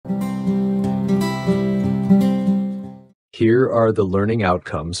Here are the learning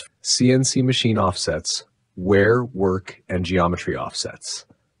outcomes: CNC machine offsets, wear, work, and geometry offsets.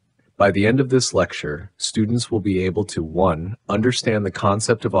 By the end of this lecture, students will be able to 1. Understand the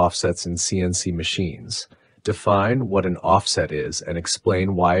concept of offsets in CNC machines, define what an offset is, and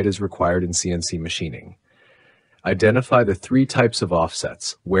explain why it is required in CNC machining. Identify the 3 types of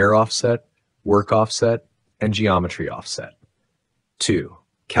offsets: wear offset, work offset, and geometry offset. 2.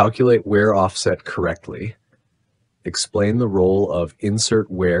 Calculate wear offset correctly. Explain the role of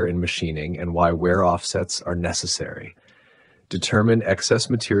insert wear in machining and why wear offsets are necessary. Determine excess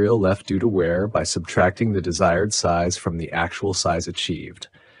material left due to wear by subtracting the desired size from the actual size achieved.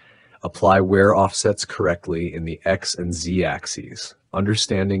 Apply wear offsets correctly in the X and Z axes,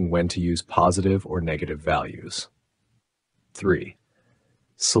 understanding when to use positive or negative values. 3.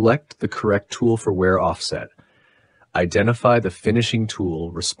 Select the correct tool for wear offset. Identify the finishing tool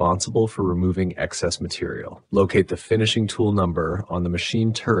responsible for removing excess material. Locate the finishing tool number on the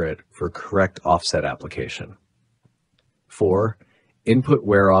machine turret for correct offset application. 4. Input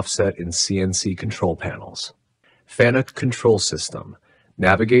wear offset in CNC control panels. FANUC control system.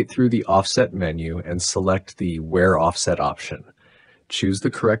 Navigate through the offset menu and select the wear offset option. Choose the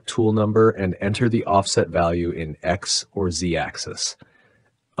correct tool number and enter the offset value in X or Z axis.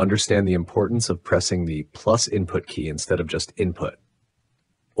 Understand the importance of pressing the plus input key instead of just input.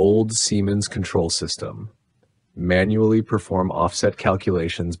 Old Siemens control system. Manually perform offset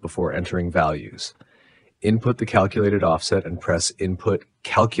calculations before entering values. Input the calculated offset and press input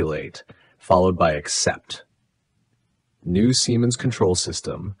calculate, followed by accept. New Siemens control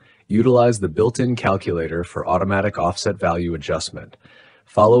system. Utilize the built-in calculator for automatic offset value adjustment.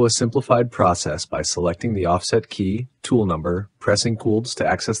 Follow a simplified process by selecting the offset key, tool number, pressing QWERTY to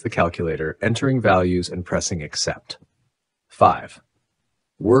access the calculator, entering values, and pressing accept. 5.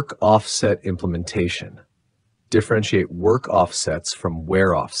 Work offset implementation. Differentiate work offsets from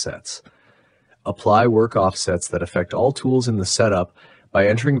wear offsets. Apply work offsets that affect all tools in the setup by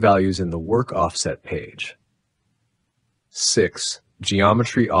entering values in the work offset page. 6.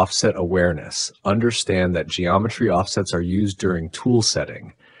 Geometry offset awareness. Understand that geometry offsets are used during tool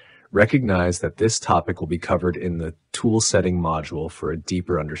setting. Recognize that this topic will be covered in the tool setting module for a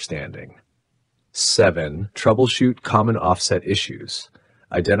deeper understanding. 7. Troubleshoot common offset issues.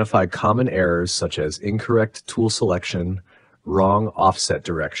 Identify common errors such as incorrect tool selection, wrong offset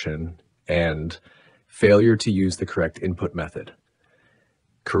direction, and failure to use the correct input method.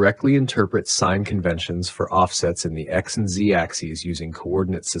 Correctly interpret sign conventions for offsets in the X and Z axes using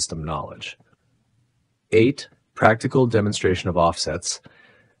coordinate system knowledge. 8. Practical demonstration of offsets.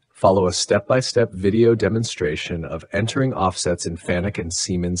 Follow a step-by-step video demonstration of entering offsets in FANUC and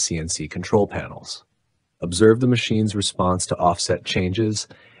Siemens CNC control panels. Observe the machine's response to offset changes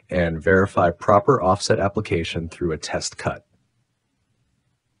and verify proper offset application through a test cut.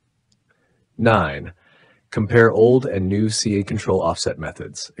 9. Compare old and new CA control offset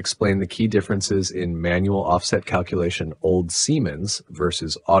methods. Explain the key differences in manual offset calculation old Siemens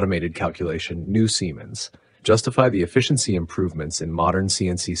versus automated calculation new Siemens. Justify the efficiency improvements in modern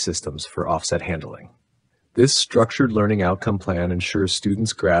CNC systems for offset handling. This structured learning outcome plan ensures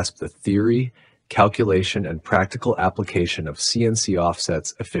students grasp the theory, calculation, and practical application of CNC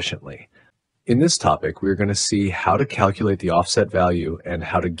offsets efficiently. In this topic, we're going to see how to calculate the offset value and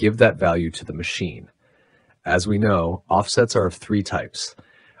how to give that value to the machine. As we know, offsets are of 3 types.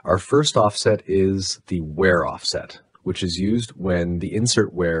 Our first offset is the wear offset, which is used when the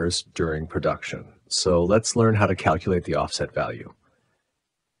insert wears during production. So let's learn how to calculate the offset value.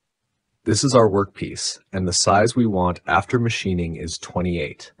 This is our workpiece, and the size we want after machining is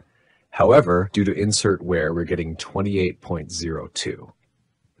 28. However, due to insert wear, we're getting 28.02.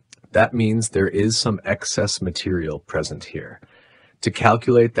 That means there is some excess material present here. To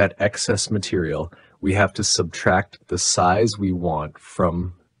calculate that excess material, we have to subtract the size we want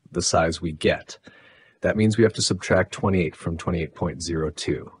from the size we get. That means we have to subtract 28 from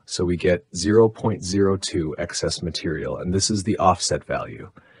 28.02. So we get 0.02 excess material, and this is the offset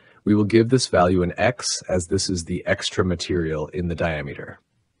value. We will give this value an X, as this is the extra material in the diameter.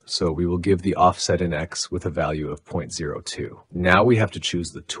 So we will give the offset in X with a value of 0.02. Now we have to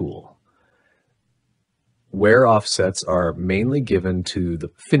choose the tool. Wear offsets are mainly given to the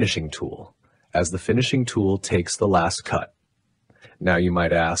finishing tool, as the finishing tool takes the last cut. Now you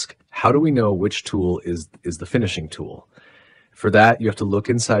might ask, how do we know which tool is the finishing tool? For that, you have to look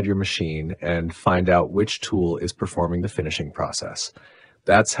inside your machine and find out which tool is performing the finishing process.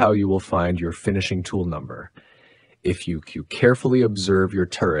 That's how you will find your finishing tool number. If you carefully observe your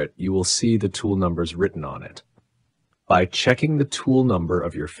turret, you will see the tool numbers written on it. By checking the tool number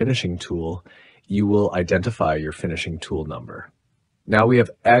of your finishing tool, you will identify your finishing tool number. Now we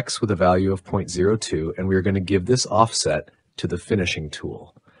have X with a value of 0.02, and we are going to give this offset to the finishing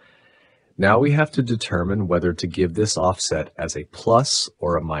tool. Now we have to determine whether to give this offset as a plus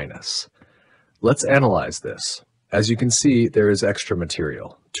or a minus. Let's analyze this. As you can see, there is extra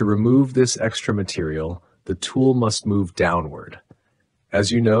material. To remove this extra material, the tool must move downward.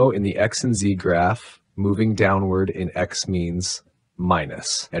 As you know, in the X and Z graph, moving downward in X means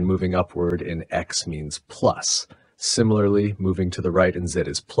minus, and moving upward in X means plus. Similarly, moving to the right in Z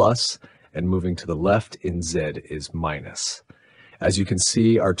is plus, and moving to the left in Z is minus. As you can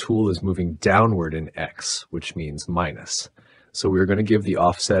see, our tool is moving downward in X, which means minus. So we're going to give the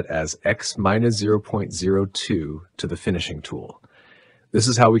offset as X minus 0.02 to the finishing tool. This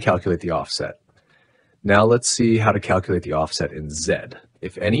is how we calculate the offset. Now let's see how to calculate the offset in Z.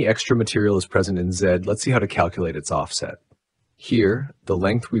 If any extra material is present in Z, let's see how to calculate its offset. Here, the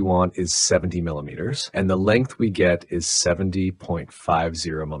length we want is 70 millimeters, and the length we get is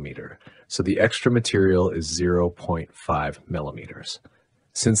 70.50 millimeter. So the extra material is 0.5 millimeters.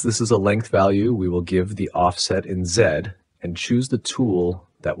 Since this is a length value, we will give the offset in Z and choose the tool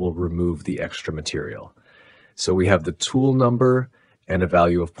that will remove the extra material. So we have the tool number and a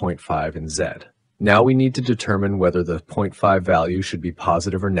value of 0.5 in Z. Now we need to determine whether the 0.5 value should be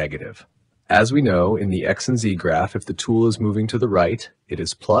positive or negative. As we know, in the X and Z graph, if the tool is moving to the right, it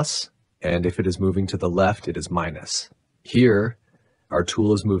is plus, and if it is moving to the left, it is minus. Here, our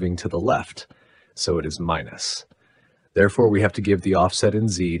tool is moving to the left, so it is minus. Therefore, we have to give the offset in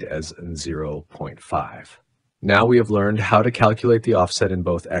Z as 0.5. Now we have learned how to calculate the offset in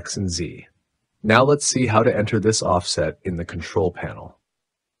both X and Z. Now let's see how to enter this offset in the control panel.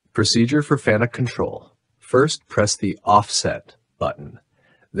 Procedure for FANUC control. First, press the Offset button.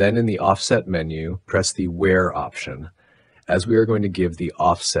 Then in the Offset menu, press the Where option, as we are going to give the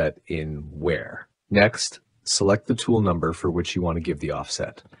offset in Where. Next, select the tool number for which you want to give the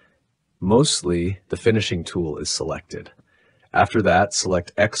offset. Mostly, the finishing tool is selected. After that,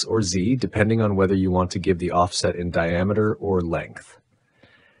 select X or Z, depending on whether you want to give the offset in diameter or length.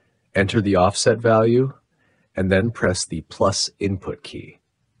 Enter the offset value, and then press the plus input key.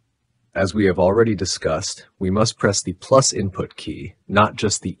 As we have already discussed, we must press the plus input key, not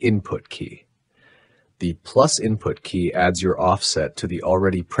just the input key. The plus input key adds your offset to the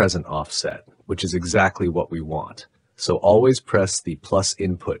already present offset, which is exactly what we want. So always press the plus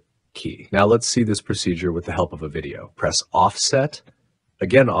input key. Now let's see this procedure with the help of a video. Press Offset,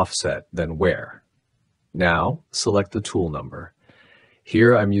 again Offset, then Where. Now select the tool number.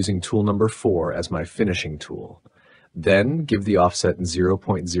 Here I'm using tool number 4 as my finishing tool. Then give the offset in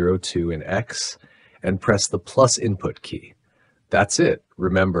 0.02 in X and press the plus input key. That's it.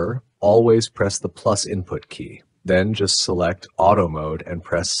 Remember, always press the plus input key. Then just select Auto Mode and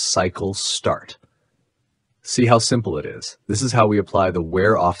press Cycle Start. See how simple it is. This is how we apply the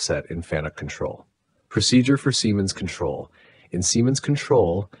Where offset in FANUC control. Procedure for Siemens control. In Siemens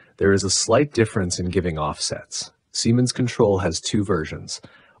control, there is a slight difference in giving offsets. Siemens control has two versions.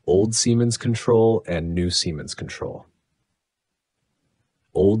 Old Siemens control and new Siemens control.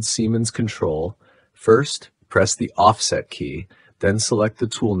 Old Siemens control, first press the offset key, then select the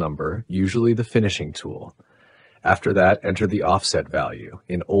tool number, usually the finishing tool. After that, enter the offset value.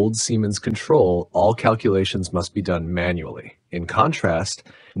 In old Siemens control, all calculations must be done manually. In contrast,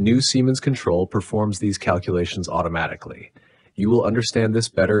 new Siemens control performs these calculations automatically. You will understand this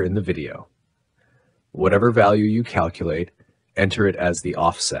better in the video. Whatever value you calculate, enter it as the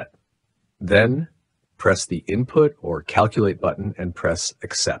offset. Then, press the Input or Calculate button and press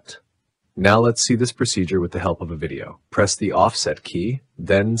Accept. Now let's see this procedure with the help of a video. Press the Offset key,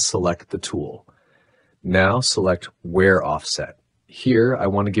 then select the tool. Now select Where Offset. Here, I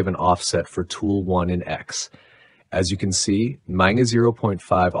want to give an offset for tool 1 in X. As you can see, minus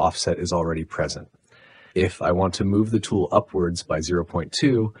 0.5 offset is already present. If I want to move the tool upwards by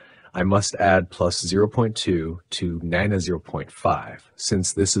 0.2, I must add plus 0.2 to minus 0.5.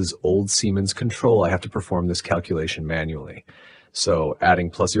 Since this is old Siemens control, I have to perform this calculation manually. So adding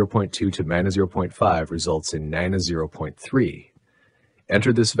plus 0.2 to minus 0.5 results in minus 0.3.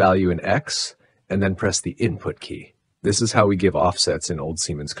 Enter this value in X, and then press the Input key. This is how we give offsets in old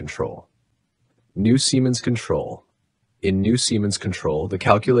Siemens control. New Siemens control. In new Siemens control, the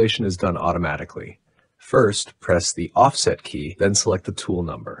calculation is done automatically. First, press the Offset key, then select the tool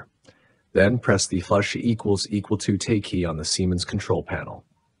number. Then press the flush equal to take key on the Siemens control panel.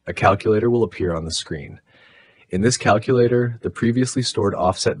 A calculator will appear on the screen. In this calculator, the previously stored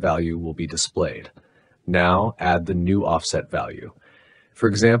offset value will be displayed. Now add the new offset value. For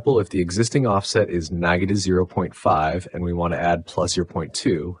example, if the existing offset is negative 0.5 and we want to add plus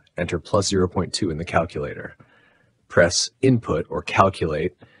 0.2, enter plus 0.2 in the calculator. Press Input or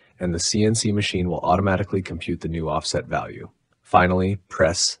Calculate, and the CNC machine will automatically compute the new offset value. Finally,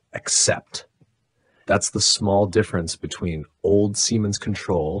 press Accept. That's the small difference between old Siemens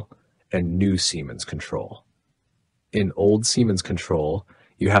control and new Siemens control. In old Siemens control,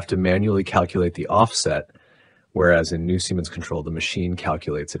 you have to manually calculate the offset, whereas in new Siemens control, the machine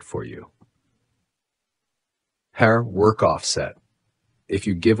calculates it for you. Herr work offset. If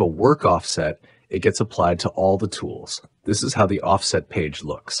you give a work offset, it gets applied to all the tools. This is how the offset page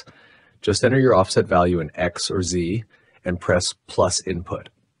looks. Just enter your offset value in X or Z and press plus input.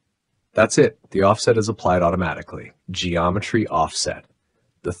 That's it. The offset is applied automatically. Geometry offset.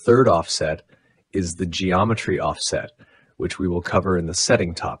 The third offset is the geometry offset, which we will cover in the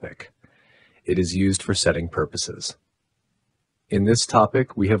setting topic. It is used for setting purposes. In this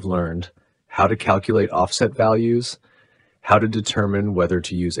topic, we have learned how to calculate offset values, how to determine whether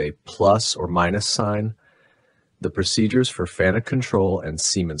to use a plus or minus sign, the procedures for FANUC control and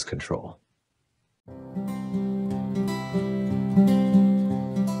Siemens control.